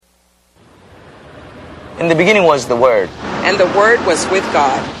In the beginning was the Word. And the Word was with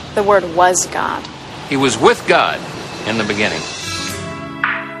God. The Word was God. He was with God in the beginning.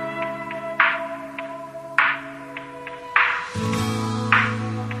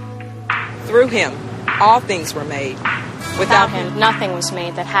 Through him, all things were made. Without him, nothing was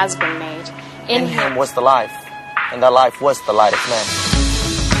made that has been made. In him was the life, and that life was the light of men.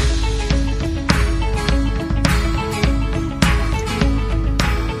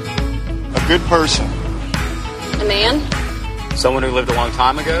 A good person. A man. Someone who lived a long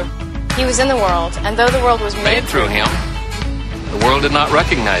time ago. He was in the world, and though the world was made through him, the world did not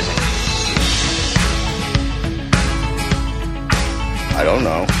recognize him. I don't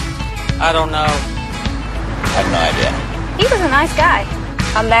know. I don't know. I have no idea. He was a nice guy.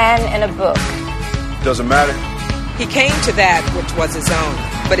 A man in a book. Doesn't matter. He came to that which was his own,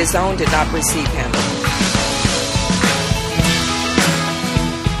 but his own did not receive him.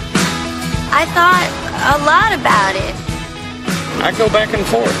 I thought a lot about it. I go back and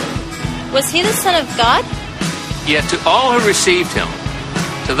forth. Was he the Son of God? Yet to all who received him,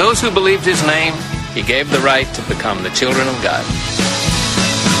 to those who believed his name, he gave the right to become the children of God.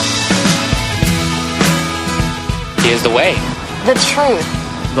 He is the way, the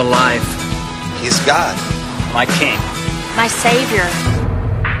truth, the life. He's God. My King. my Savior.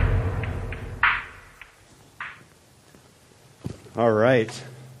 All right.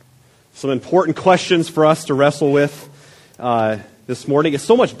 Some important questions for us to wrestle with this morning. It's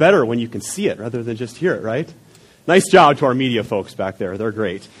so much better when you can see it rather than just hear it, right? Nice job to our media folks back there. They're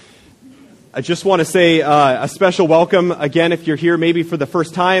great. I just want to say a special welcome again if you're here maybe for the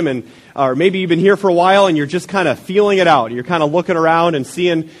first time, or maybe you've been here for a while and you're just kind of feeling it out. You're kind of looking around and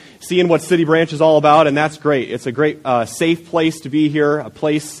seeing what City Branch is all about, and that's great. It's a great safe place to be here, a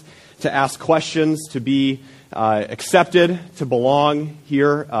place to ask questions, to be accepted, to belong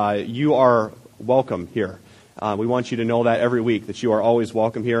here. You are welcome here. We want you to know that every week, that you are always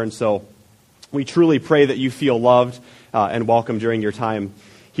welcome here, and so we truly pray that you feel loved and welcome during your time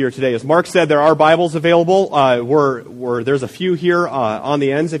here today. As Mark said, there are Bibles available. There's a few here on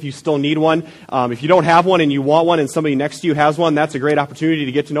the ends if you still need one. If you don't have one and you want one and somebody next to you has one, that's a great opportunity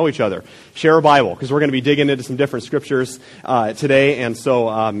to get to know each other. Share a Bible, because we're going to be digging into some different scriptures today, and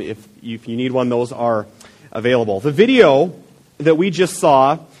so if you need one, those are available. The video that we just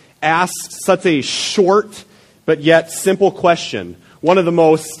saw asked such a short but yet simple question. One of the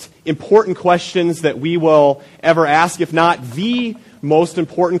most important questions that we will ever ask, if not the most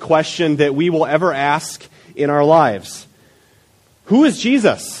important question that we will ever ask in our lives. Who is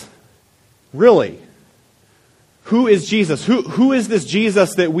Jesus? Really? Who is Jesus? Who is this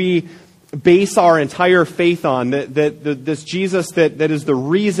Jesus that we base our entire faith on? This Jesus that is the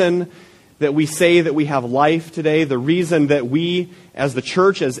reason that we say that we have life today, the reason that we, as the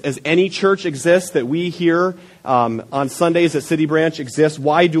church, as any church exists, that we here on Sundays at City Branch exist.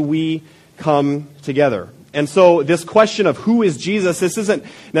 Why do we come together? And so this question of who is Jesus, this isn't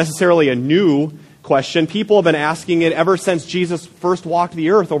necessarily a new question. People have been asking it ever since Jesus first walked the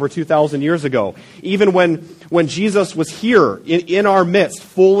earth over 2,000 years ago. Even when Jesus was here in our midst,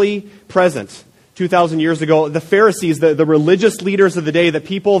 fully present 2,000 years ago, the Pharisees, the religious leaders of the day, the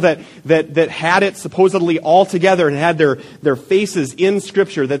people that had it supposedly all together and had their faces in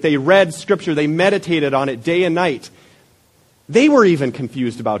Scripture, that they read Scripture, they meditated on it day and night, they were even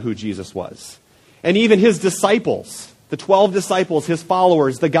confused about who Jesus was. And even his disciples, the 12 disciples, his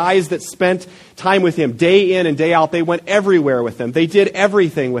followers, the guys that spent time with him day in and day out, they went everywhere with him. They did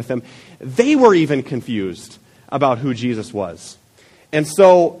everything with him. They were even confused about who Jesus was. And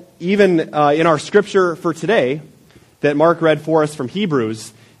so even in our scripture for today that Mark read for us from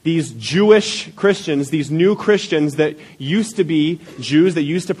Hebrews, these Jewish Christians, these new Christians that used to be Jews, that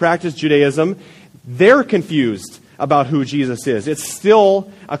used to practice Judaism, they're confused about who Jesus is. It's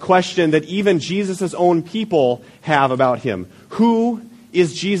still a question that even Jesus' own people have about him. Who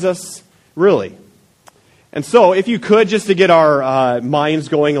is Jesus really? And so, if you could, just to get our minds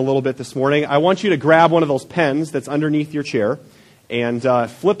going a little bit this morning, I want you to grab one of those pens that's underneath your chair and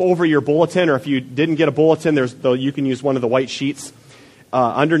flip over your bulletin, or if you didn't get a bulletin, you can use one of the white sheets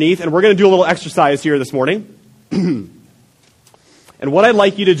underneath. And we're going to do a little exercise here this morning. And what I'd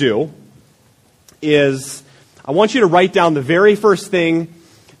like you to do is, I want you to write down the very first thing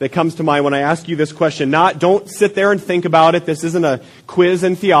that comes to mind when I ask you this question. Don't sit there and think about it. This isn't a quiz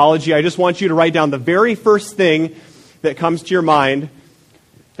in theology. I just want you to write down the very first thing that comes to your mind,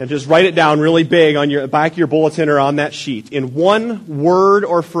 and just write it down really big on your back of your bulletin or on that sheet. In one word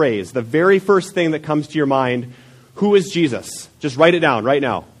or phrase, the very first thing that comes to your mind, who is Jesus? Just write it down right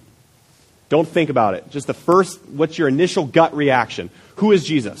now. Don't think about it. Just what's your initial gut reaction? Who is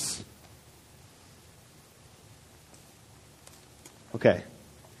Jesus? Okay.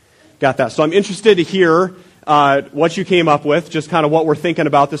 Got that. So I'm interested to hear what you came up with, just kind of what we're thinking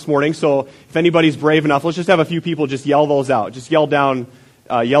about this morning. So if anybody's brave enough, let's just have a few people just yell those out. Just yell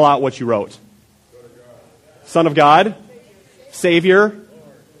out what you wrote. Son of God, Savior,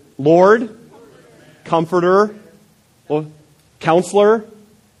 Lord, Comforter, Counselor,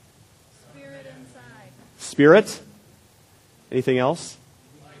 Spirit. Anything else?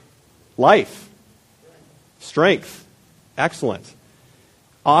 Life. Strength. Excellent.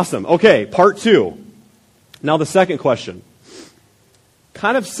 Awesome. Okay, part 2. Now the second question.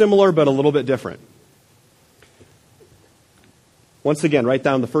 Kind of similar, but a little bit different. Once again, write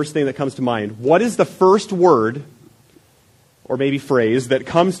down the first thing that comes to mind. What is the first word, or maybe phrase, that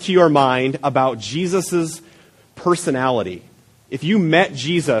comes to your mind about Jesus' personality? If you met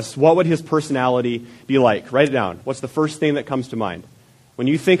Jesus, what would his personality be like? Write it down. What's the first thing that comes to mind? When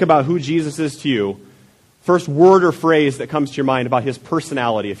you think about who Jesus is to you, first word or phrase that comes to your mind about his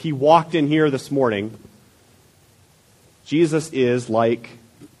personality. If he walked in here this morning, Jesus is like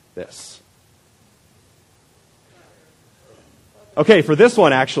this. Okay, for this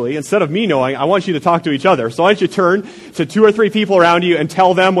one, actually, instead of me knowing, I want you to talk to each other. So why don't you turn to 2 or 3 people around you and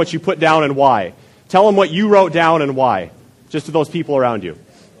tell them what you put down and why. Tell them what you wrote down and why. Just to those people around you.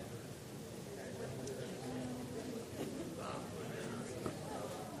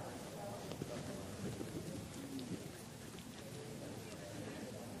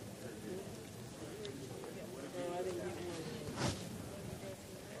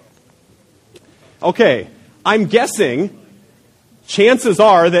 Okay, I'm guessing, chances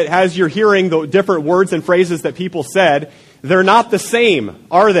are that as you're hearing the different words and phrases that people said, they're not the same,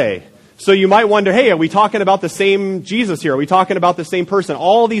 are they? So you might wonder, hey, are we talking about the same Jesus here? Are we talking about the same person?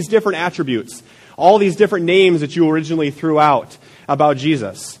 All these different attributes, all these different names that you originally threw out about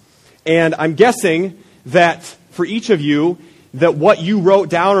Jesus. And I'm guessing that for each of you, that what you wrote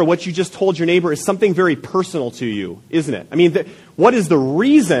down or what you just told your neighbor is something very personal to you, isn't it? I mean, what is the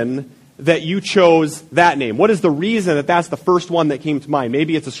reason that you chose that name? What is the reason that that's the first one that came to mind?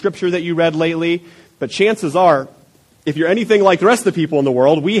 Maybe it's a scripture that you read lately, but chances are, if you're anything like the rest of the people in the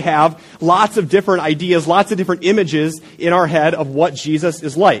world, we have lots of different ideas, lots of different images in our head of what Jesus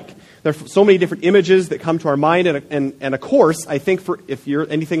is like. There are so many different images that come to our mind, and of course, I think if you're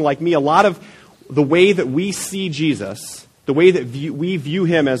anything like me, a lot of the way that we see Jesus, the way that we view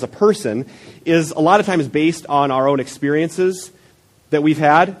him as a person, is a lot of times based on our own experiences that we've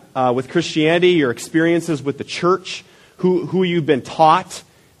had with Christianity, your experiences with the church, who you've been taught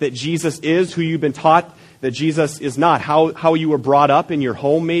that Jesus is, who you've been taught that Jesus is not. How you were brought up in your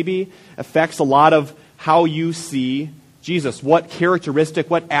home maybe affects a lot of how you see Jesus. What characteristic,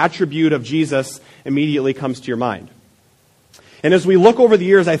 what attribute of Jesus immediately comes to your mind? And as we look over the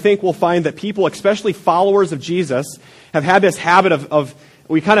years, I think we'll find that people, especially followers of Jesus, have had this habit of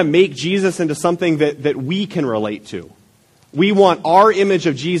we kind of make Jesus into something that we can relate to. We want our image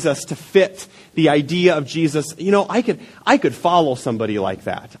of Jesus to fit the idea of Jesus. You know, I could follow somebody like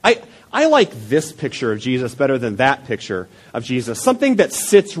that. I like this picture of Jesus better than that picture of Jesus. Something that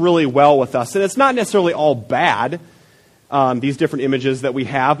sits really well with us. And it's not necessarily all bad, these different images that we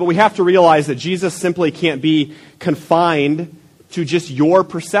have, but we have to realize that Jesus simply can't be confined to just your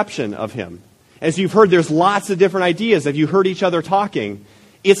perception of him. As you've heard, there's lots of different ideas. If you heard each other talking,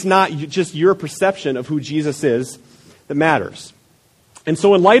 it's not just your perception of who Jesus is that matters. And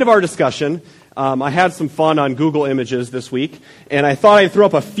so in light of our discussion, I had some fun on Google Images this week, and I thought I'd throw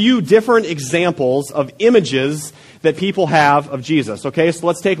up a few different examples of images that people have of Jesus. Okay, so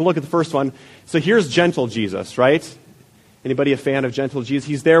let's take a look at the first one. So here's gentle Jesus, right? Anybody a fan of gentle Jesus?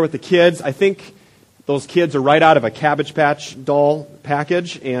 He's there with the kids. I think those kids are right out of a Cabbage Patch doll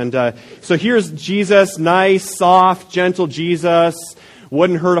package. And so here's Jesus, nice, soft, gentle Jesus.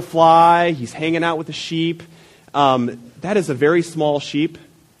 Wouldn't hurt a fly. He's hanging out with the sheep. That is a very small sheep.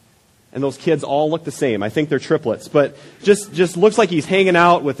 And those kids all look the same. I think they're triplets. But just looks like he's hanging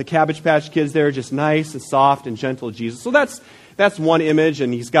out with the Cabbage Patch Kids there, just nice and soft and gentle Jesus. So that's one image,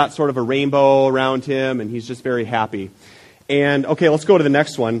 and he's got sort of a rainbow around him, and he's just very happy. And, okay, let's go to the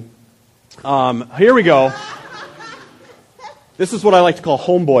next one. Here we go. This is what I like to call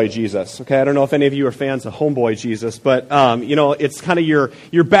Homeboy Jesus. Okay, I don't know if any of you are fans of Homeboy Jesus, but, it's kind of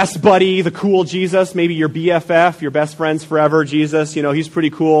your best buddy, the cool Jesus, maybe your BFF, your best friends forever Jesus. He's pretty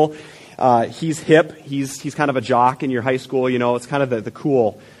cool. He's hip. He's kind of a jock in your high school. It's kind of the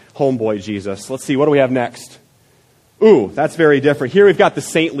cool Homeboy Jesus. Let's see, what do we have next? Ooh, that's very different. Here we've got the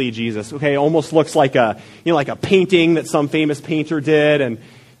saintly Jesus. Okay, almost looks like a painting that some famous painter did, and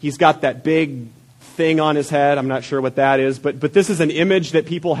he's got that big thing on his head. I'm not sure what that is, but this is an image that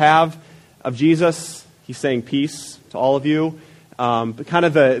people have of Jesus. He's saying peace to all of you. but kind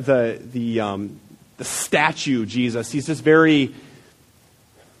of the statue Jesus. He's just very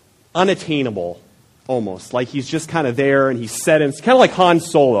unattainable, almost. Like he's just kind of there, and he's set in, kind of like Han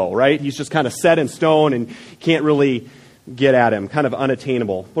Solo, right? He's just kind of set in stone, and you can't really get at him. Kind of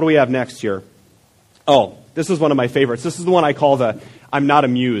unattainable. What do we have next here? Oh, this is one of my favorites. This is the one I call the I'm not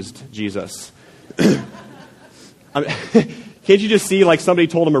amused Jesus. Can't you just see like somebody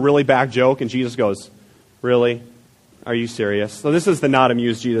told him a really bad joke and Jesus goes, really? Are you serious? So this is the not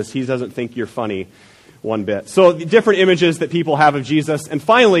amused Jesus. He doesn't think you're funny one bit. So the different images that people have of Jesus. And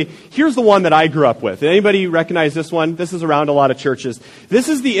finally, here's the one that I grew up with. Anybody recognize this one? This is around a lot of churches. This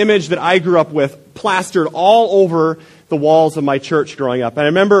is the image that I grew up with, plastered all over the walls of my church growing up. And I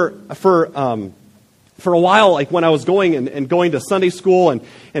remember for a while, like when I was going and going to Sunday school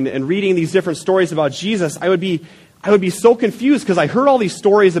and reading these different stories about Jesus, I would be so confused because I heard all these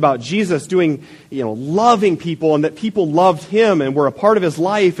stories about Jesus doing, loving people, and that people loved him and were a part of his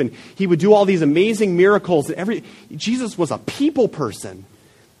life, and he would do all these amazing miracles. Jesus was a people person.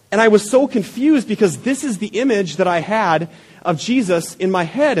 And I was so confused because this is the image that I had of Jesus in my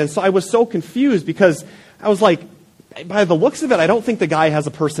head. And so I was so confused because I was like, by the looks of it, I don't think the guy has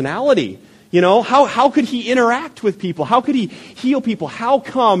a personality. How could he interact with people? How could he heal people? How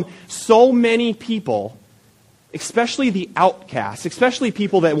come so many people, especially the outcasts, especially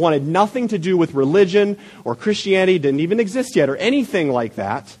people that wanted nothing to do with religion or Christianity, didn't even exist yet, or anything like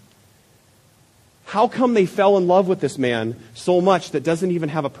that, how come they fell in love with this man so much that doesn't even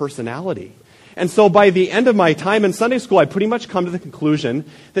have a personality? And so by the end of my time in Sunday school, I pretty much come to the conclusion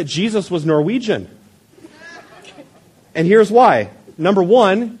that Jesus was Norwegian. And here's why. Number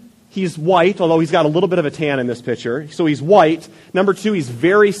one, he's white, although he's got a little bit of a tan in this picture. So he's white. Number two, he's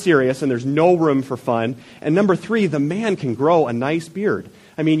very serious, and there's no room for fun. And number three, the man can grow a nice beard.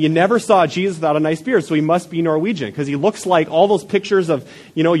 I mean, you never saw Jesus without a nice beard, so he must be Norwegian, because he looks like all those pictures of,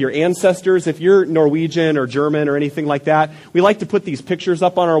 your ancestors. If you're Norwegian or German or anything like that, we like to put these pictures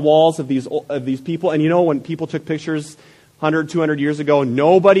up on our walls of these people. And when people took pictures 100, 200 years ago,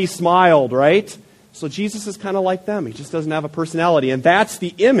 nobody smiled, right? So Jesus is kind of like them. He just doesn't have a personality. And that's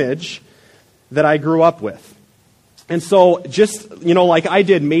the image that I grew up with. And so just, like I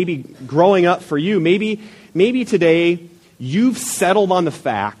did maybe growing up for you, maybe today you've settled on the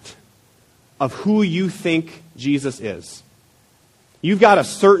fact of who you think Jesus is. You've got a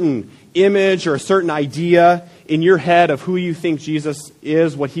certain image or a certain idea in your head of who you think Jesus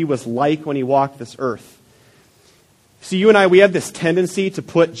is, what he was like when he walked this earth. So you and I, we have this tendency to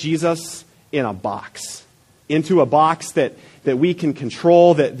put Jesus in a box, into a box that we can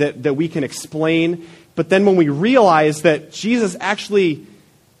control, that we can explain. But then when we realize that Jesus actually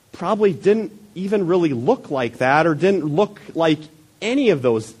probably didn't even really look like that, or didn't look like any of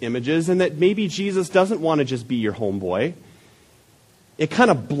those images, and that maybe Jesus doesn't want to just be your homeboy, it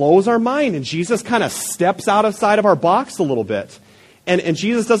kind of blows our mind, and Jesus kind of steps outside of our box a little bit. And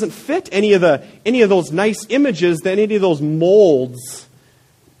Jesus doesn't fit any of those nice images, any of those molds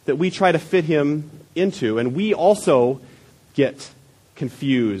that we try to fit him into. And we also get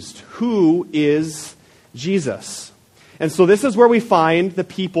confused. Who is Jesus? And so this is where we find the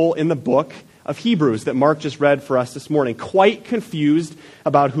people in the book of Hebrews that Mark just read for us this morning, quite confused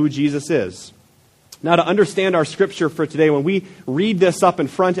about who Jesus is. Now, to understand our scripture for today, when we read this up in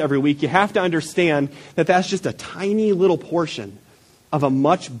front every week, you have to understand that that's just a tiny little portion of a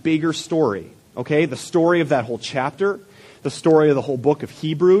much bigger story. Okay? The story of that whole chapter, the story of the whole book of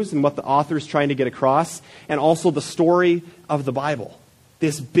Hebrews and what the author is trying to get across, and also the story of the Bible.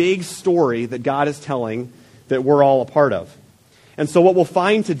 This big story that God is telling that we're all a part of. And so what we'll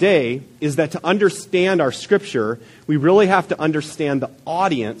find today is that to understand our scripture, we really have to understand the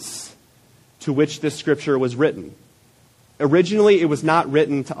audience to which this scripture was written. Originally, it was not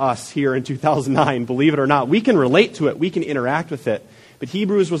written to us here in 2009, believe it or not. We can relate to it, we can interact with it, but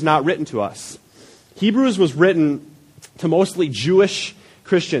Hebrews was not written to us. Hebrews was written to mostly Jewish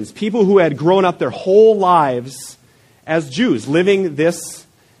Christians, people who had grown up their whole lives as Jews, living this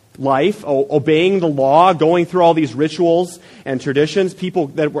life, obeying the law, going through all these rituals and traditions, people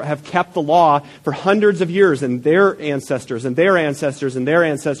that have kept the law for hundreds of years, and their ancestors and their ancestors and their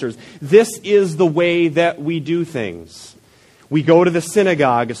ancestors. This is the way that we do things. We go to the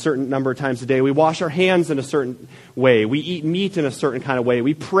synagogue a certain number of times a day. We wash our hands in a certain way. We eat meat in a certain kind of way.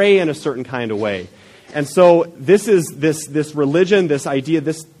 We pray in a certain kind of way. And so this is this religion, this idea,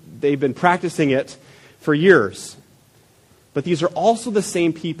 they've been practicing it for years. But these are also the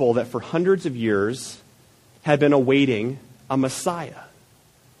same people that for hundreds of years had been awaiting a Messiah,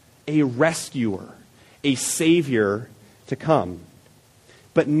 a rescuer, a Savior to come.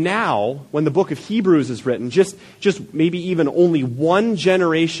 But now, when the book of Hebrews is written, just maybe even only one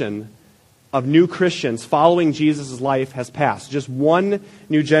generation of new Christians following Jesus' life has passed. Just one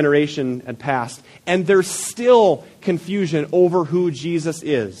new generation had passed. And there's still confusion over who Jesus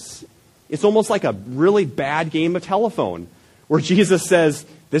is. It's almost like a really bad game of telephone, where Jesus says,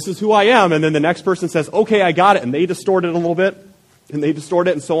 this is who I am, and then the next person says, okay, I got it, and they distort it a little bit, and they distort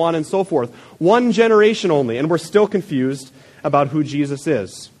it, and so on and so forth. One generation only, and we're still confused about who Jesus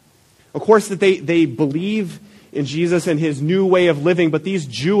is. Of course, that they believe in Jesus and his new way of living, but these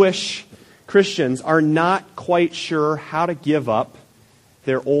Jewish Christians are not quite sure how to give up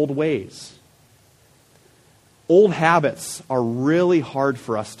their old ways. Old habits are really hard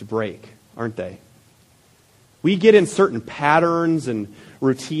for us to break, aren't they? We get in certain patterns and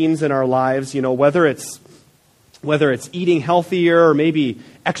routines in our lives, whether it's eating healthier or maybe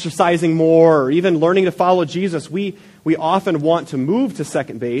exercising more or even learning to follow Jesus. We often want to move to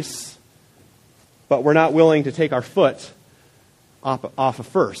second base, but we're not willing to take our foot off of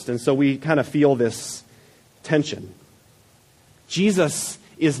first. And so we kind of feel this tension. Jesus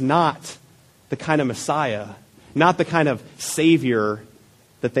is not the kind of Messiah, not the kind of Savior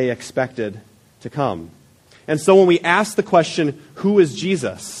that they expected to come. And so when we ask the question, who is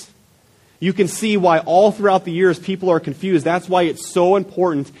Jesus? You can see why all throughout the years people are confused. That's why it's so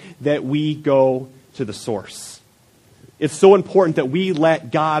important that we go to the source. It's so important that we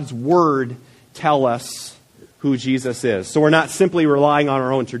let God's Word tell us who Jesus is. So we're not simply relying on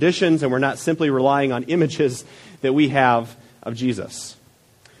our own traditions, and we're not simply relying on images that we have of Jesus.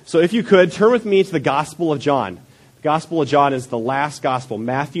 So if you could, turn with me to the Gospel of John. The Gospel of John is the last Gospel.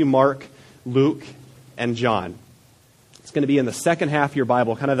 Matthew, Mark, Luke, and John. It's going to be in the second half of your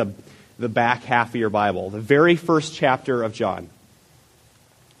Bible, kind of the back half of your Bible, the very first chapter of John.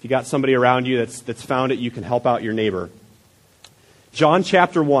 If you got somebody around you that's found it, you can help out your neighbor. John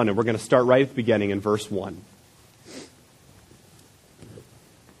chapter 1, and we're going to start right at the beginning in verse 1.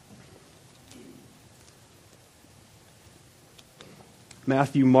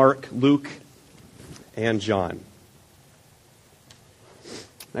 Matthew, Mark, Luke, and John.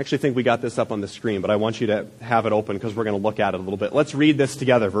 I actually think we got this up on the screen, but I want you to have it open because we're going to look at it a little bit. Let's read this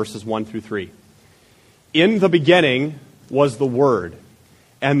together, verses 1 through 3. In the beginning was the Word,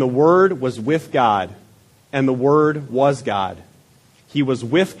 and the Word was with God, and the Word was God. He was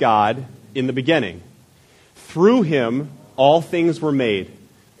with God in the beginning. Through him all things were made.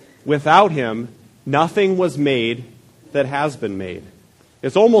 Without him nothing was made that has been made.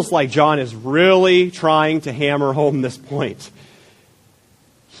 It's almost like John is really trying to hammer home this point.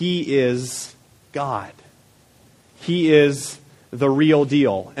 He is God. He is the real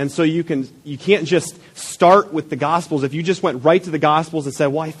deal. And so you can't just start with the Gospels. If you just went right to the Gospels and said,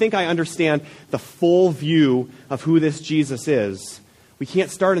 well, I think I understand the full view of who this Jesus is, we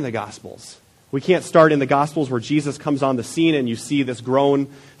can't start in the Gospels. We can't start in the Gospels where Jesus comes on the scene and you see this grown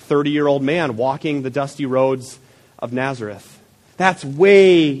 30-year-old man walking the dusty roads of Nazareth. That's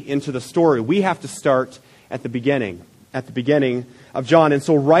way into the story. We have to start at the beginning of John. And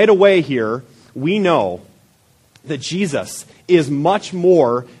so right away here, we know that Jesus is much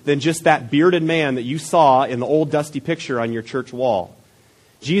more than just that bearded man that you saw in the old dusty picture on your church wall.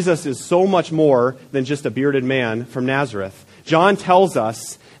 Jesus is so much more than just a bearded man from Nazareth. John tells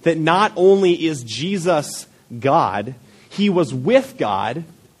us that not only is Jesus God, he was with God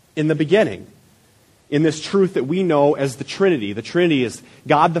in the beginning. In this truth that we know as the Trinity. The Trinity is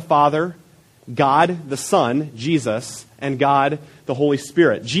God the Father, God the Son, Jesus, and God the Holy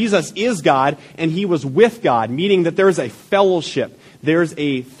Spirit. Jesus is God, and he was with God, meaning that there's a fellowship. There's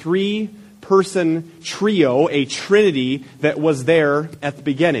a three-person trio, a Trinity that was there at the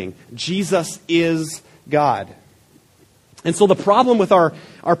beginning. Jesus is God. And so the problem with our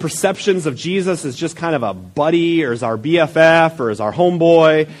perceptions of Jesus as just kind of a buddy, or as our BFF, or as our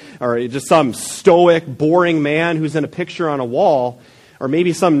homeboy, or just some stoic, boring man who's in a picture on a wall, or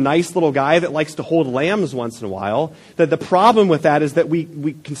maybe some nice little guy that likes to hold lambs once in a while, that the problem with that is that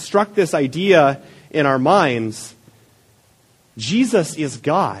we construct this idea in our minds. Jesus is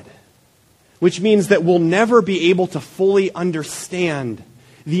God, which means that we'll never be able to fully understand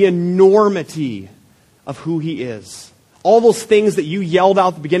the enormity of who he is. All those things that you yelled out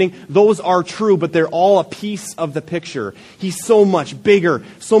at the beginning, those are true, but they're all a piece of the picture. He's so much bigger,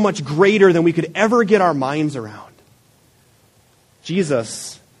 so much greater than we could ever get our minds around.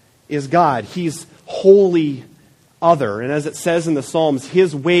 Jesus is God. He's wholly other. And as it says in the Psalms,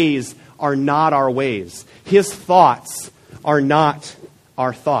 his ways are not our ways. His thoughts are not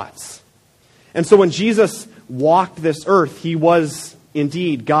our thoughts. And so when Jesus walked this earth, he was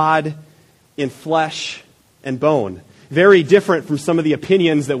indeed God in flesh and bone. very different from some of the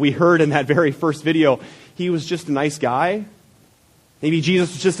opinions that we heard in that very first video. He was just a nice guy. Maybe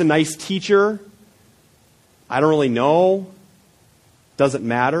Jesus was just a nice teacher. I don't really know. Does it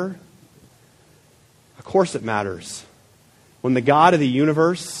matter? Of course it matters. When the God of the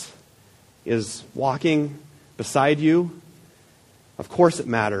universe is walking beside you, of course it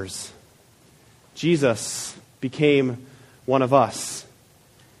matters. Jesus became one of us.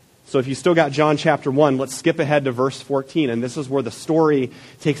 So if you still got John chapter 1, let's skip ahead to verse 14. And this is where the story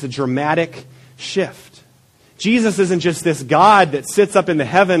takes a dramatic shift. Jesus isn't just this God that sits up in the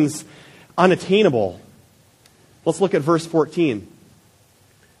heavens unattainable. Let's look at verse 14.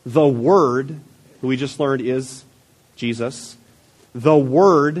 The Word, who we just learned is Jesus, the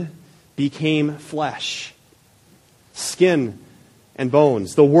Word became flesh, skin and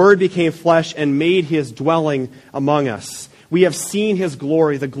bones. The Word became flesh and made His dwelling among us. We have seen His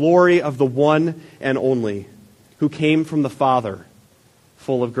glory, the glory of the one and only, who came from the Father,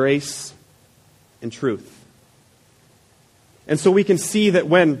 full of grace and truth. And so we can see that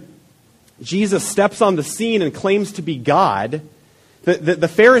when Jesus steps on the scene and claims to be God, the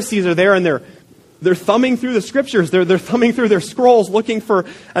Pharisees are there and they're thumbing through the Scriptures. They're thumbing through their scrolls looking for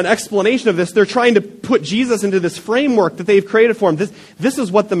an explanation of this. They're trying to put Jesus into this framework that they've created for Him. This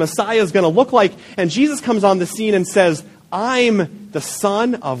is what the Messiah is going to look like. And Jesus comes on the scene and says, I'm the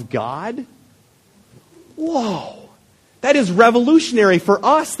Son of God? Whoa. That is revolutionary for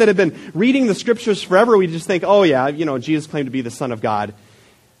us that have been reading the Scriptures forever. We just think, oh yeah, Jesus claimed to be the Son of God.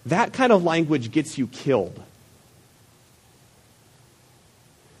 That kind of language gets you killed.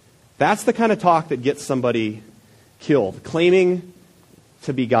 That's the kind of talk that gets somebody killed, claiming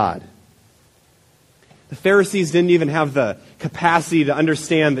to be God. The Pharisees didn't even have the capacity to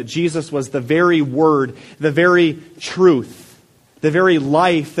understand that Jesus was the very Word, the very truth, the very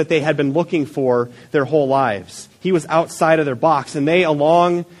life that they had been looking for their whole lives. He was outside of their box, and they,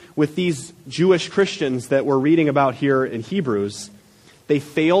 along with these Jewish Christians that we're reading about here in Hebrews, they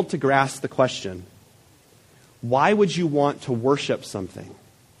failed to grasp the question, why would you want to worship something?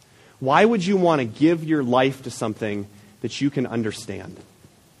 Why would you want to give your life to something that you can understand?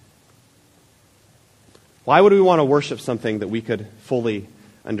 Why would we want to worship something that we could fully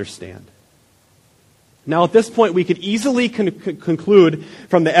understand? Now, at this point, we could easily conclude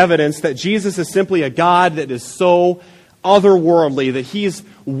from the evidence that Jesus is simply a God that is so otherworldly, that He's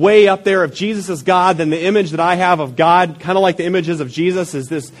way up there. If Jesus is God, then the image that I have of God, kind of like the images of Jesus, is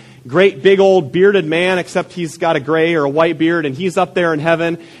this great big old bearded man, except he's got a gray or a white beard, and He's up there in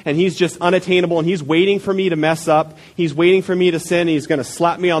heaven, and He's just unattainable, and He's waiting for me to mess up. He's waiting for me to sin, and He's going to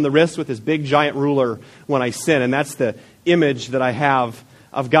slap me on the wrist with His big giant ruler when I sin. And that's the image that I have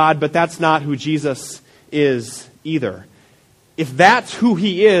of God, but that's not who Jesus is either. If that's who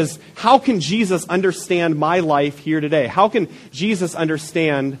He is, how can Jesus understand my life here today? How can Jesus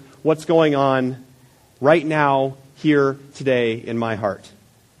understand what's going on right now, here, today, in my heart?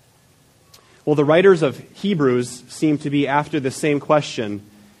 Well, the writers of Hebrews seem to be after the same question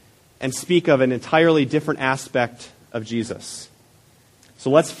and speak of an entirely different aspect of Jesus. So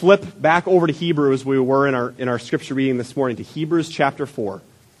let's flip back over to Hebrews, where we were in our scripture reading this morning, to Hebrews chapter 4.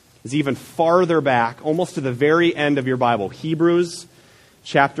 Is even farther back, almost to the very end of your Bible. Hebrews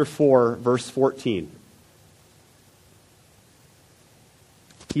chapter 4, verse 14.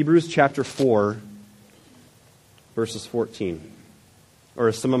 Hebrews chapter 4, verses 14. Or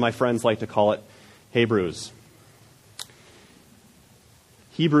as some of my friends like to call it, Hebrews.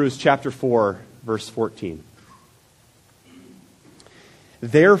 Hebrews chapter 4, verse 14.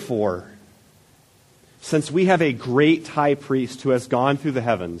 Therefore, since we have a great high priest who has gone through the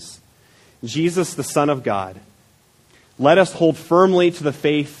heavens, Jesus the Son of God, let us hold firmly to the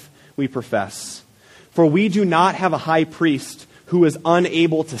faith we profess. For we do not have a high priest who is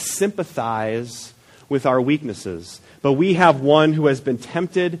unable to sympathize with our weaknesses, but we have one who has been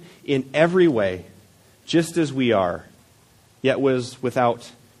tempted in every way, just as we are, yet was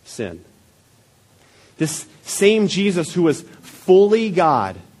without sin. This same Jesus who is fully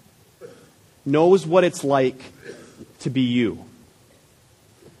God knows what it's like to be you.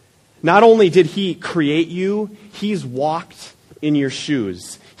 Not only did He create you, He's walked in your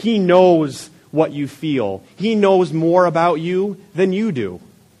shoes. He knows what you feel. He knows more about you than you do.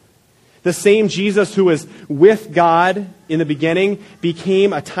 The same Jesus who was with God in the beginning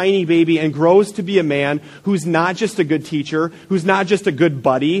became a tiny baby and grows to be a man who's not just a good teacher, who's not just a good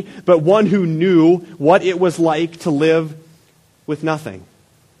buddy, but one who knew what it was like to live with nothing.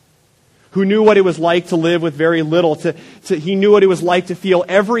 Who knew what it was like to live with very little. He knew what it was like to feel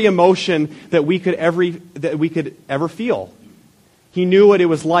every emotion that we could ever feel. He knew what it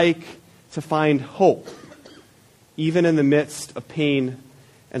was like to find hope, even in the midst of pain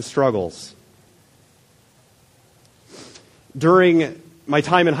and struggles. During my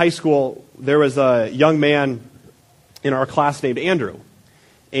time in high school, there was a young man in our class named Andrew.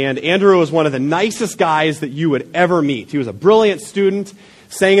 And Andrew was one of the nicest guys that you would ever meet. He was a brilliant student,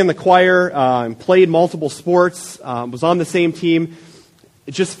 sang in the choir, played multiple sports, was on the same team.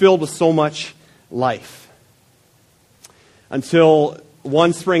 It just filled with so much life. Until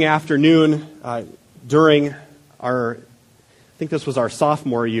one spring afternoon during I think this was our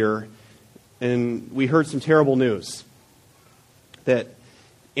sophomore year, and we heard some terrible news that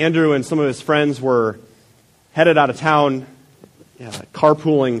Andrew and some of his friends were headed out of town,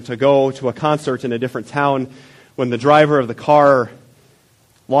 carpooling to go to a concert in a different town, when the driver of the car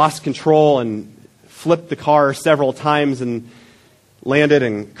lost control and flipped the car several times and landed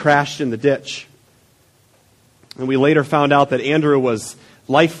and crashed in the ditch. And we later found out that Andrew was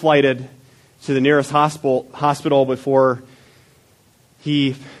life-flighted to the nearest hospital before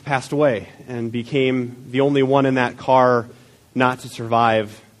he passed away and became the only one in that car not to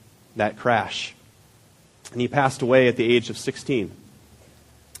survive that crash. And he passed away at the age of 16.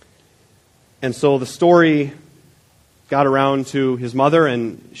 And so the story got around to his mother,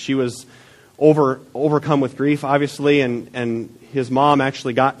 and she was overcome with grief, obviously, and his mom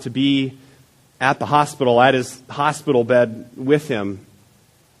actually got to be at the hospital, at his hospital bed with him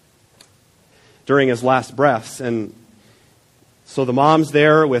during his last breaths. And so the mom's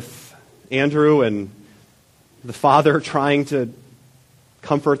there with Andrew, and the father trying to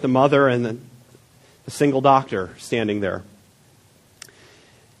comfort the mother, and the single doctor standing there.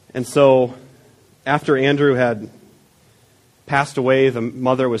 And so after Andrew had passed away, the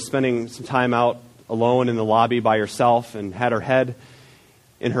mother was spending some time out alone in the lobby by herself and had her head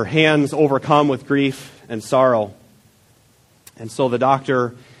in her hands, overcome with grief and sorrow. And so the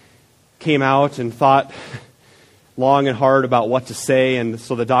doctor came out and thought long and hard about what to say, and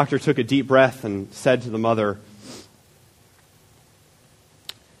so the doctor took a deep breath and said to the mother,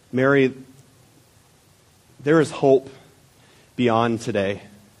 "Mary, there is hope beyond today.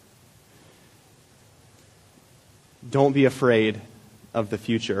 Don't be afraid of the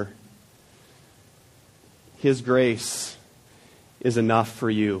future. His grace is enough for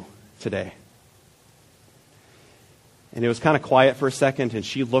you today." And it was kind of quiet for a second, and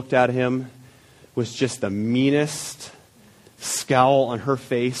she looked at him with just the meanest scowl on her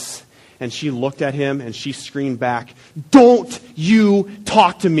face. And she looked at him and she screamed back, "Don't you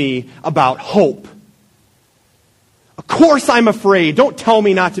talk to me about hope. Of course I'm afraid. Don't tell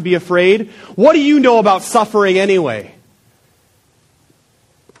me not to be afraid. What do you know about suffering anyway?"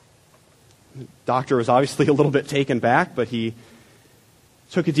 The doctor was obviously a little bit taken back, but he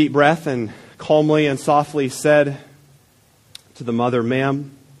took a deep breath and calmly and softly said to the mother,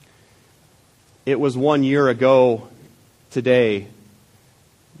 "Ma'am, it was 1 year ago today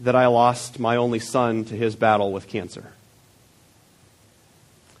that I lost my only son to his battle with cancer.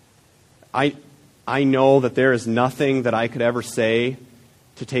 I know that there is nothing that I could ever say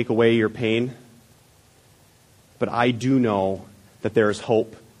to take away your pain, but I do know that there is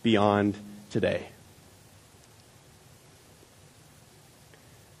hope beyond today.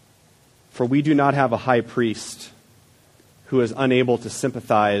 For we do not have a high priest who is unable to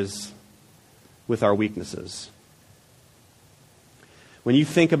sympathize with our weaknesses." When you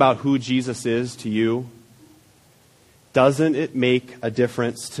think about who Jesus is to you, doesn't it make a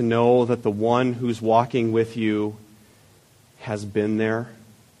difference to know that the one who's walking with you has been there?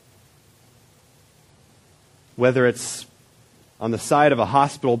 Whether it's on the side of a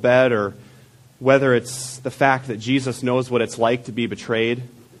hospital bed, or whether it's the fact that Jesus knows what it's like to be betrayed,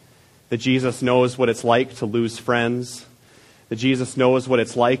 that Jesus knows what it's like to lose friends, that Jesus knows what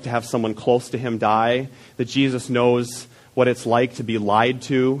it's like to have someone close to him die, that Jesus knows what it's like to be lied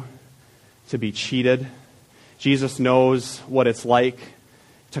to be cheated. Jesus knows what it's like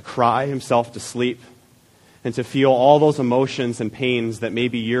to cry himself to sleep and to feel all those emotions and pains that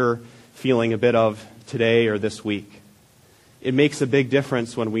maybe you're feeling a bit of today or this week. It makes a big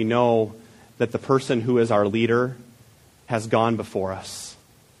difference when we know that the person who is our leader has gone before us.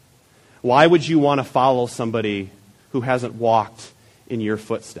 Why would you want to follow somebody who hasn't walked in your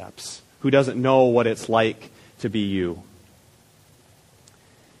footsteps, who doesn't know what it's like to be you?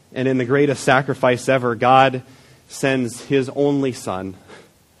 And in the greatest sacrifice ever, God sends his only son,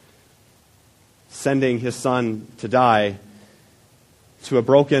 sending his son to die to a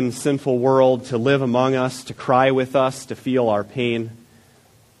broken, sinful world, to live among us, to cry with us, to feel our pain.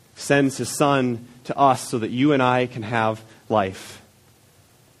 Sends his son to us so that you and I can have life.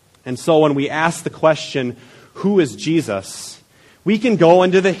 And so when we ask the question, who is Jesus? We can go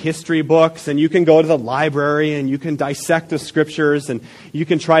into the history books, and you can go to the library, and you can dissect the scriptures, and you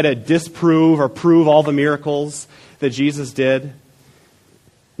can try to disprove or prove all the miracles that Jesus did.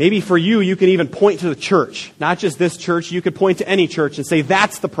 Maybe for you, you can even point to the church. Not just this church, you could point to any church and say,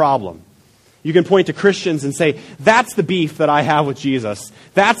 that's the problem. You can point to Christians and say, that's the beef that I have with Jesus.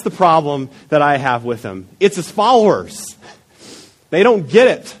 That's the problem that I have with him. It's his followers. They don't get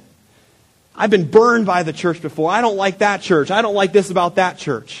it. I've been burned by the church before. I don't like that church. I don't like this about that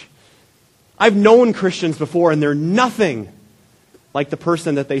church. I've known Christians before, and they're nothing like the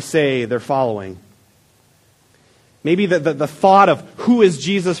person that they say they're following. Maybe the thought of who is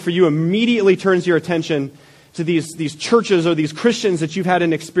Jesus for you immediately turns your attention to these churches or these Christians that you've had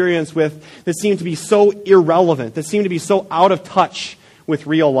an experience with that seem to be so irrelevant, that seem to be so out of touch with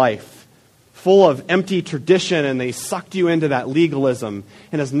real life, full of empty tradition, and they sucked you into that legalism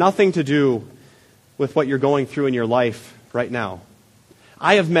and has nothing to do with what you're going through in your life right now.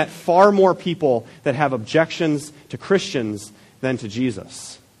 I have met far more people that have objections to Christians than to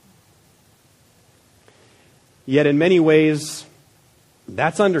Jesus. Yet in many ways,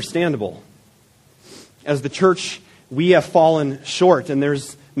 that's understandable. As the church, we have fallen short, and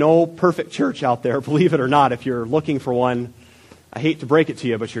there's no perfect church out there, believe it or not. If you're looking for one, I hate to break it to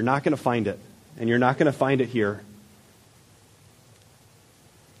you, but you're not going to find it. And you're not going to find it here.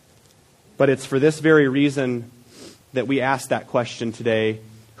 But it's for this very reason that we ask that question today,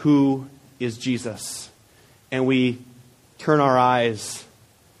 who is Jesus? And we turn our eyes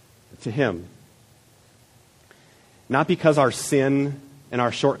to him. Not because our sin and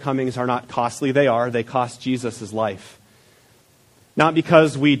our shortcomings are not costly. They are. They cost Jesus his life. Not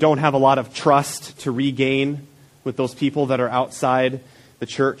because we don't have a lot of trust to regain with those people that are outside the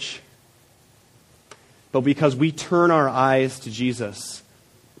church, but because we turn our eyes to Jesus.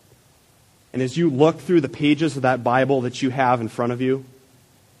 And as you look through the pages of that Bible that you have in front of you,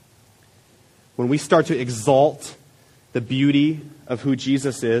 when we start to exalt the beauty of who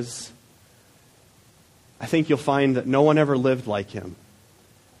Jesus is, I think you'll find that no one ever lived like him.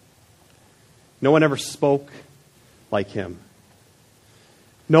 No one ever spoke like him.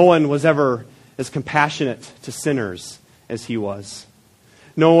 No one was ever as compassionate to sinners as he was.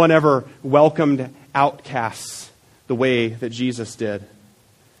 No one ever welcomed outcasts the way that Jesus did.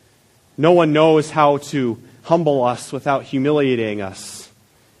 No one knows how to humble us without humiliating us.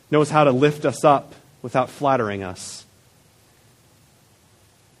 Knows how to lift us up without flattering us.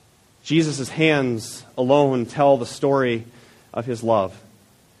 Jesus' hands alone tell the story of his love.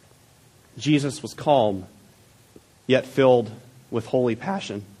 Jesus was calm, yet filled with holy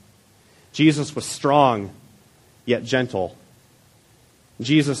passion. Jesus was strong, yet gentle.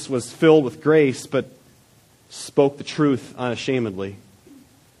 Jesus was filled with grace, but spoke the truth unashamedly.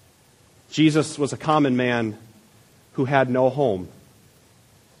 Jesus was a common man who had no home,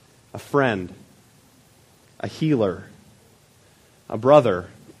 a friend, a healer, a brother,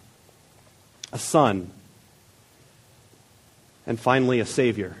 a son, and finally a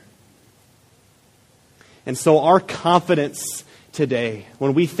Savior. And so our confidence today,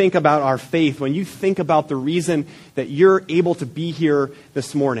 when we think about our faith, when you think about the reason that you're able to be here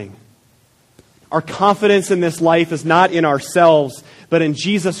this morning, our confidence in this life is not in ourselves, but in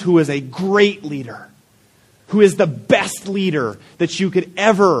Jesus, who is a great leader, who is the best leader that you could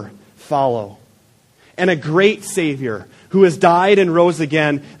ever follow, and a great Savior who has died and rose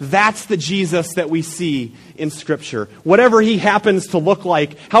again. That's the Jesus that we see in Scripture. Whatever he happens to look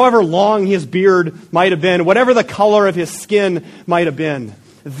like, however long his beard might have been, whatever the color of his skin might have been,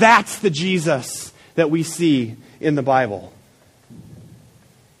 that's the Jesus that we see in the Bible.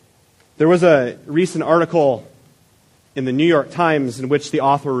 There was a recent article in the New York Times in which the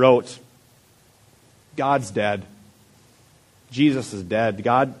author wrote, "God's dead. Jesus is dead.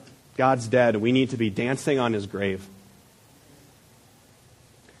 God's dead. We need to be dancing on his grave."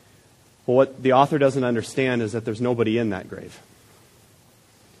 Well, what the author doesn't understand is that there's nobody in that grave.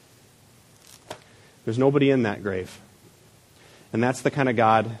 There's nobody in that grave. And that's the kind of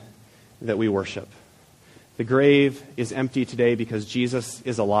God that we worship. The grave is empty today because Jesus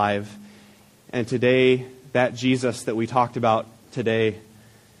is alive. And today, that Jesus that we talked about today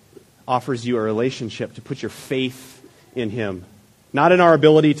offers you a relationship to put your faith in him. Not in our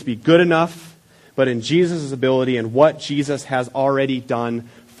ability to be good enough, but in Jesus' ability and what Jesus has already done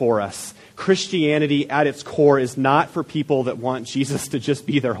for us. Christianity at its core is not for people that want Jesus to just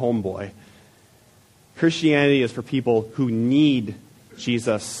be their homeboy. Christianity is for people who need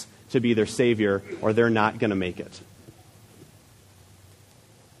Jesus to be their Savior, or they're not going to make it.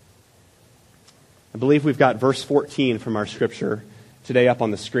 I believe we've got verse 14 from our scripture today up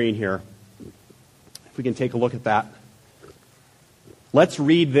on the screen here. If we can take a look at that. Let's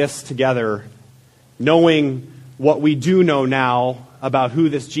read this together, knowing what we do know now about who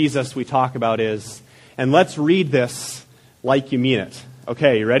this Jesus we talk about is. And let's read this like you mean it.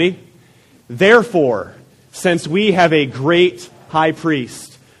 Okay, you ready? Therefore, since we have a great high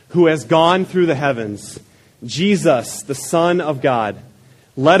priest who has gone through the heavens, Jesus, the Son of God,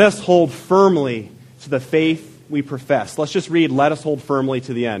 let us hold firmly to the faith we profess. Let's just read, let us hold firmly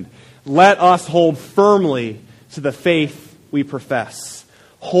to the end. Let us hold firmly to the faith we profess.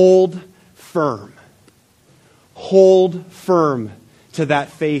 Hold firm. Hold firm to that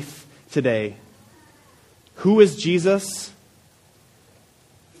faith today. Who is Jesus?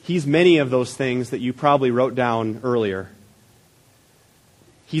 He's many of those things that you probably wrote down earlier.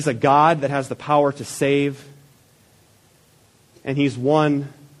 He's a God that has the power to save, and He's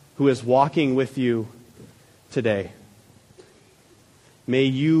one who is walking with you today. May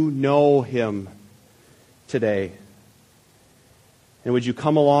you know Him today. And would you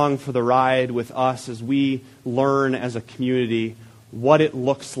come along for the ride with us as we learn as a community what it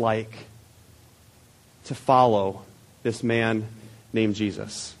looks like to follow this man named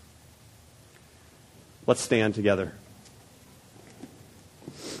Jesus. Let's stand together.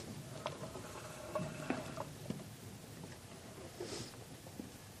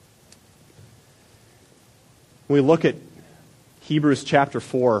 When we look at Hebrews chapter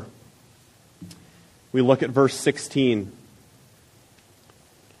 4, we look at verse 16.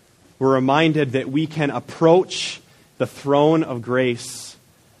 We're reminded that we can approach the throne of grace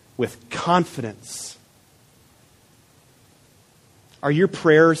with confidence. Are your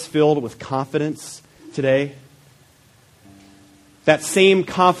prayers filled with confidence today? That same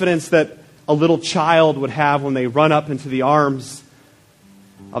confidence that a little child would have when they run up into the arms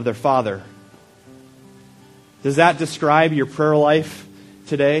of their father. Does that describe your prayer life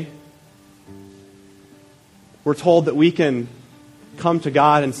today? We're told that we can come to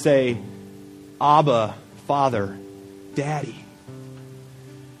God and say, Abba, Father, Daddy.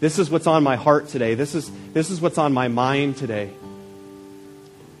 This is what's on my heart today. This is what's on my mind today.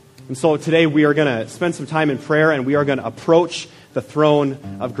 And so today we are going to spend some time in prayer, and we are going to approach the throne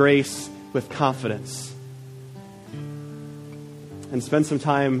of grace with confidence. And spend some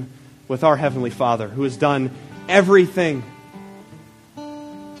time with our Heavenly Father, who has done everything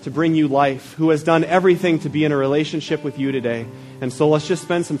to bring you life, who has done everything to be in a relationship with you today. And so let's just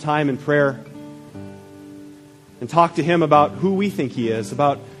spend some time in prayer and talk to Him about who we think He is,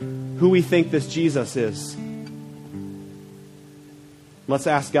 about who we think this Jesus is. Let's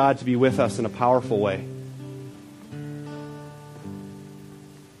ask God to be with us in a powerful way.